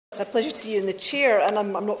It's a pleasure to see you in the chair, and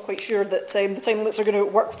I'm not quite sure that the time limits are going to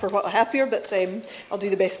work for what I have here, but I'll do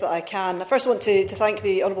the best that I can. I first want to thank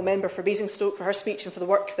the Honourable Member for Basingstoke for her speech and for the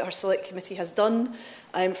work that her Select Committee has done,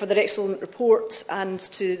 for their excellent report and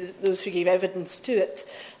to those who gave evidence to it.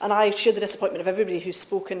 And I share the disappointment of everybody who's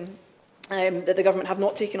spoken that the government have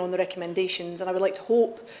not taken on the recommendations, and I would like to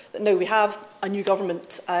hope that now we have a new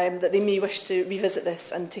government that they may wish to revisit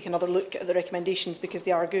this and take another look at the recommendations because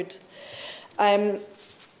they are good.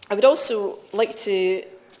 I would also like to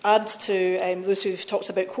add to those who've talked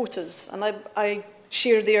about quotas, and I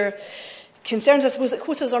share their concerns, I suppose, that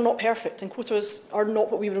quotas are not perfect and quotas are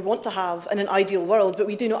not what we would want to have in an ideal world, but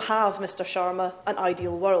we do not have, Mr Sharma, an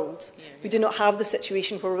ideal world. We do not have the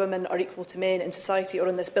situation where women are equal to men in society or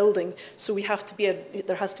in this building, so there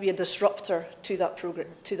has to be a disruptor to that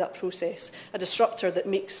process, a disruptor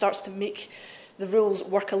that starts to make the rules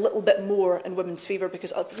work a little bit more in women's favour,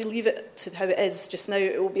 because if we leave it to how it is just now,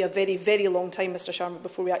 it will be a very, very long time, Mr Sharma,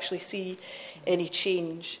 before we actually see any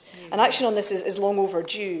change. And action on this is long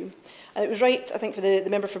overdue. And it was right, I think, for the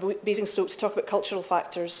member for Basingstoke to talk about cultural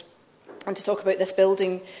factors and to talk about this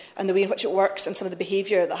building and the way in which it works and some of the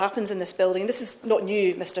behaviour that happens in this building. This is not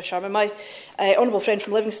new, Mr Sharma. My honourable friend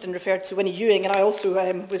from Livingston referred to Winnie Ewing, and I also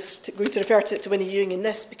was going to refer to Winnie Ewing in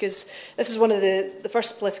this, because this is one of the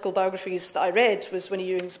first political biographies that I read, was Winnie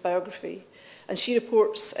Ewing's biography. And she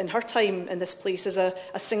reports in her time in this place as a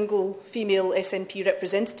single female SNP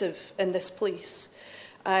representative in this place.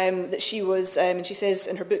 That she was, and she says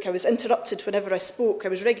in her book, I was interrupted whenever I spoke, I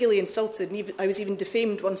was regularly insulted, and I was even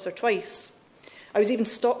defamed once or twice. I was even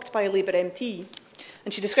stalked by a Labour MP.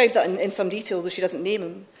 And she describes that in some detail, though she doesn't name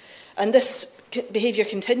him. And this behaviour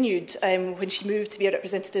continued when she moved to be a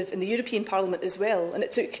representative in the European Parliament as well. And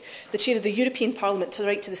it took the chair of the European Parliament to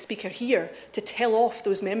write to the Speaker here to tell off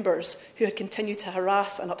those members who had continued to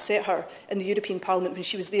harass and upset her in the European Parliament when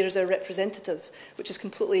she was there as a representative, which is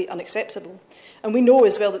completely unacceptable. And we know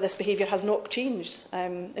as well that this behaviour has not changed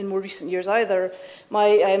in more recent years either.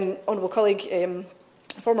 My honourable colleague,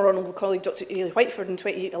 former honourable colleague Dr Ailey Whiteford in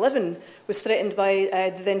 2011 was threatened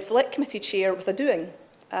by the then Select Committee chair with a doing,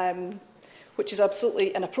 which is absolutely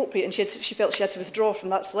inappropriate, and she felt she had to withdraw from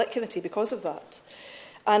that Select Committee because of that.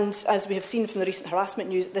 And as we have seen from the recent harassment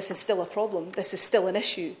news, this is still a problem, this is still an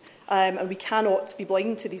issue, and we cannot be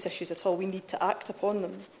blind to these issues at all. We need to act upon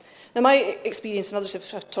them. Now, my experience, and others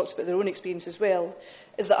have talked about their own experience as well,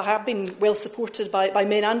 is that I have been well supported by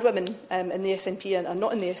men and women in the SNP and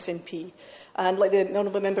not in the SNP. And like the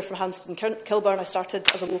honourable member from Hampstead and Kilburn, I started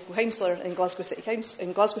as a local councillor in Glasgow City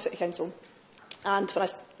Council. And when I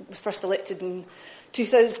was first elected in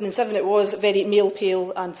 2007, it was very male,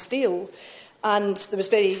 pale and stale. And there was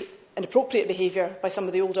very inappropriate behaviour by some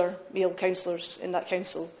of the older male councillors in that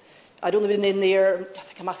council. I'd only been in there, I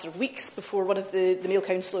think, a matter of weeks before one of the male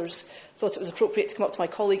councillors thought it was appropriate to come up to my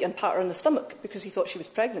colleague and pat her on the stomach because he thought she was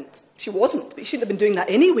pregnant. She wasn't, but he shouldn't have been doing that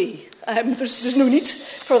anyway. There's no need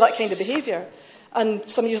for that kind of behaviour. And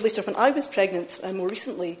some years later, when I was pregnant, more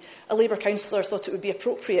recently, a Labour councillor thought it would be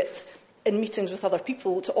appropriate in meetings with other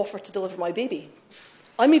people to offer to deliver my baby.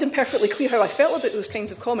 I made him perfectly clear how I felt about those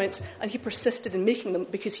kinds of comments, and he persisted in making them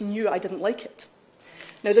because he knew I didn't like it.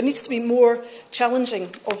 Now, there needs to be more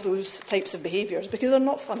challenging of those types of behaviours because they're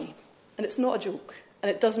not funny, and it's not a joke,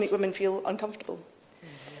 and it does make women feel uncomfortable.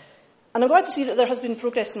 And I'm glad to see that there has been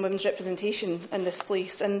progress in women's representation in this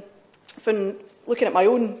place. And when looking at my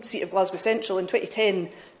own seat of Glasgow Central, in 2010,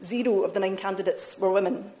 0 of the 9 candidates were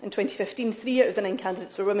women. In 2015, 3 out of the 9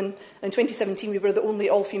 candidates were women. And in 2017, we were the only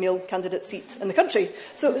all-female candidate seat in the country.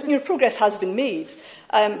 So progress has been made,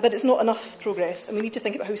 but it's not enough progress. And we need to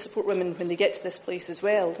think about how we support women when they get to this place as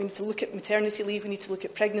well. We need to look at maternity leave, we need to look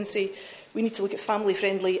at pregnancy, we need to look at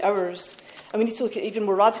family-friendly hours, and we need to look at even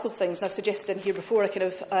more radical things. And I've suggested in here before a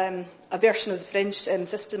version of the French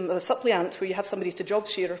system of a suppléant, where you have somebody to job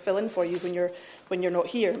share or fill in for you when you're not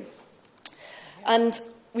here. And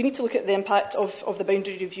we need to look at the impact of the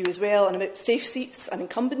boundary review as well, and about safe seats and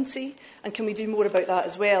incumbency, and can we do more about that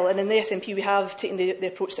as well? And in the SNP, we have taken the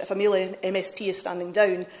approach that if a male MSP is standing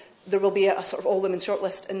down, there will be a sort of all-women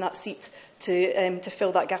shortlist in that seat to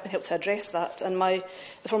fill that gap and help to address that. And the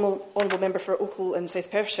former honourable member for Oakhill and South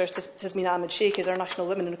Perthshire, Tasmina Ahmed Sheikh, as our National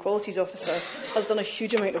Women and Equalities Officer, has done a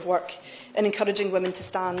huge amount of work in encouraging women to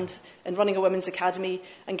stand, in running a women's academy,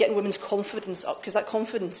 and getting women's confidence up, because that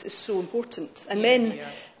confidence is so important. And men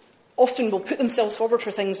often will put themselves forward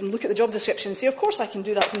for things and look at the job description and say, of course I can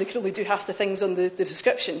do that, when they could only do half the things on the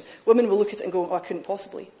description. Women will look at it and go, oh, I couldn't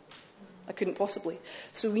possibly. I couldn't possibly.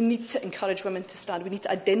 So we need to encourage women to stand. We need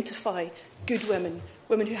to identify good women,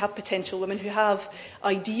 women who have potential, women who have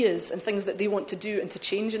ideas and things that they want to do and to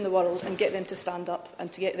change in the world, and get them to stand up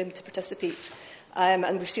and to get them to participate.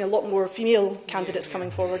 And we've seen a lot more female candidates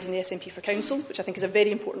coming forward in the SNP for council, which I think is a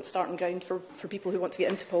very important starting ground for people who want to get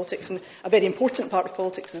into politics, and a very important part of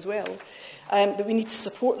politics as well. But we need to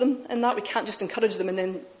support them in that. We can't just encourage them and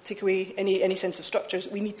then take away any sense of structures.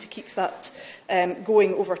 We need to keep that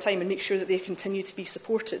going over time and make sure that they continue to be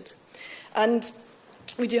supported. And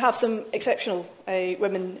we do have some exceptional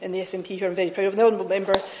women in the SNP who I'm very proud of. The Honourable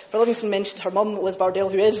Member for Livingston mentioned her mum, Liz Bardell,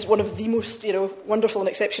 who is one of the most wonderful and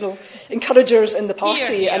exceptional encouragers in the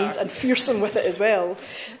party, and fearsome with it as well.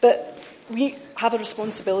 But we have a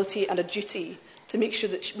responsibility and a duty to make sure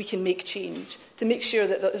that we can make change, to make sure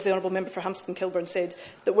that, as the Honourable Member for Hampstead and Kilburn said,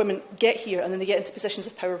 that women get here and then they get into positions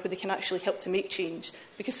of power where they can actually help to make change.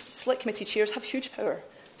 Because select committee chairs have huge power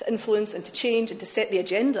to influence and to change and to set the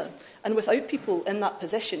agenda. And without people in that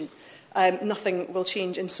position, nothing will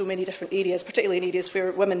change in so many different areas, particularly in areas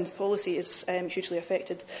where women's policy is hugely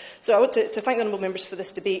affected. So I want to thank the honourable members for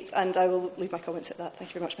this debate, and I will leave my comments at that. Thank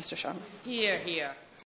you very much, Mr. Sharma. Hear, hear.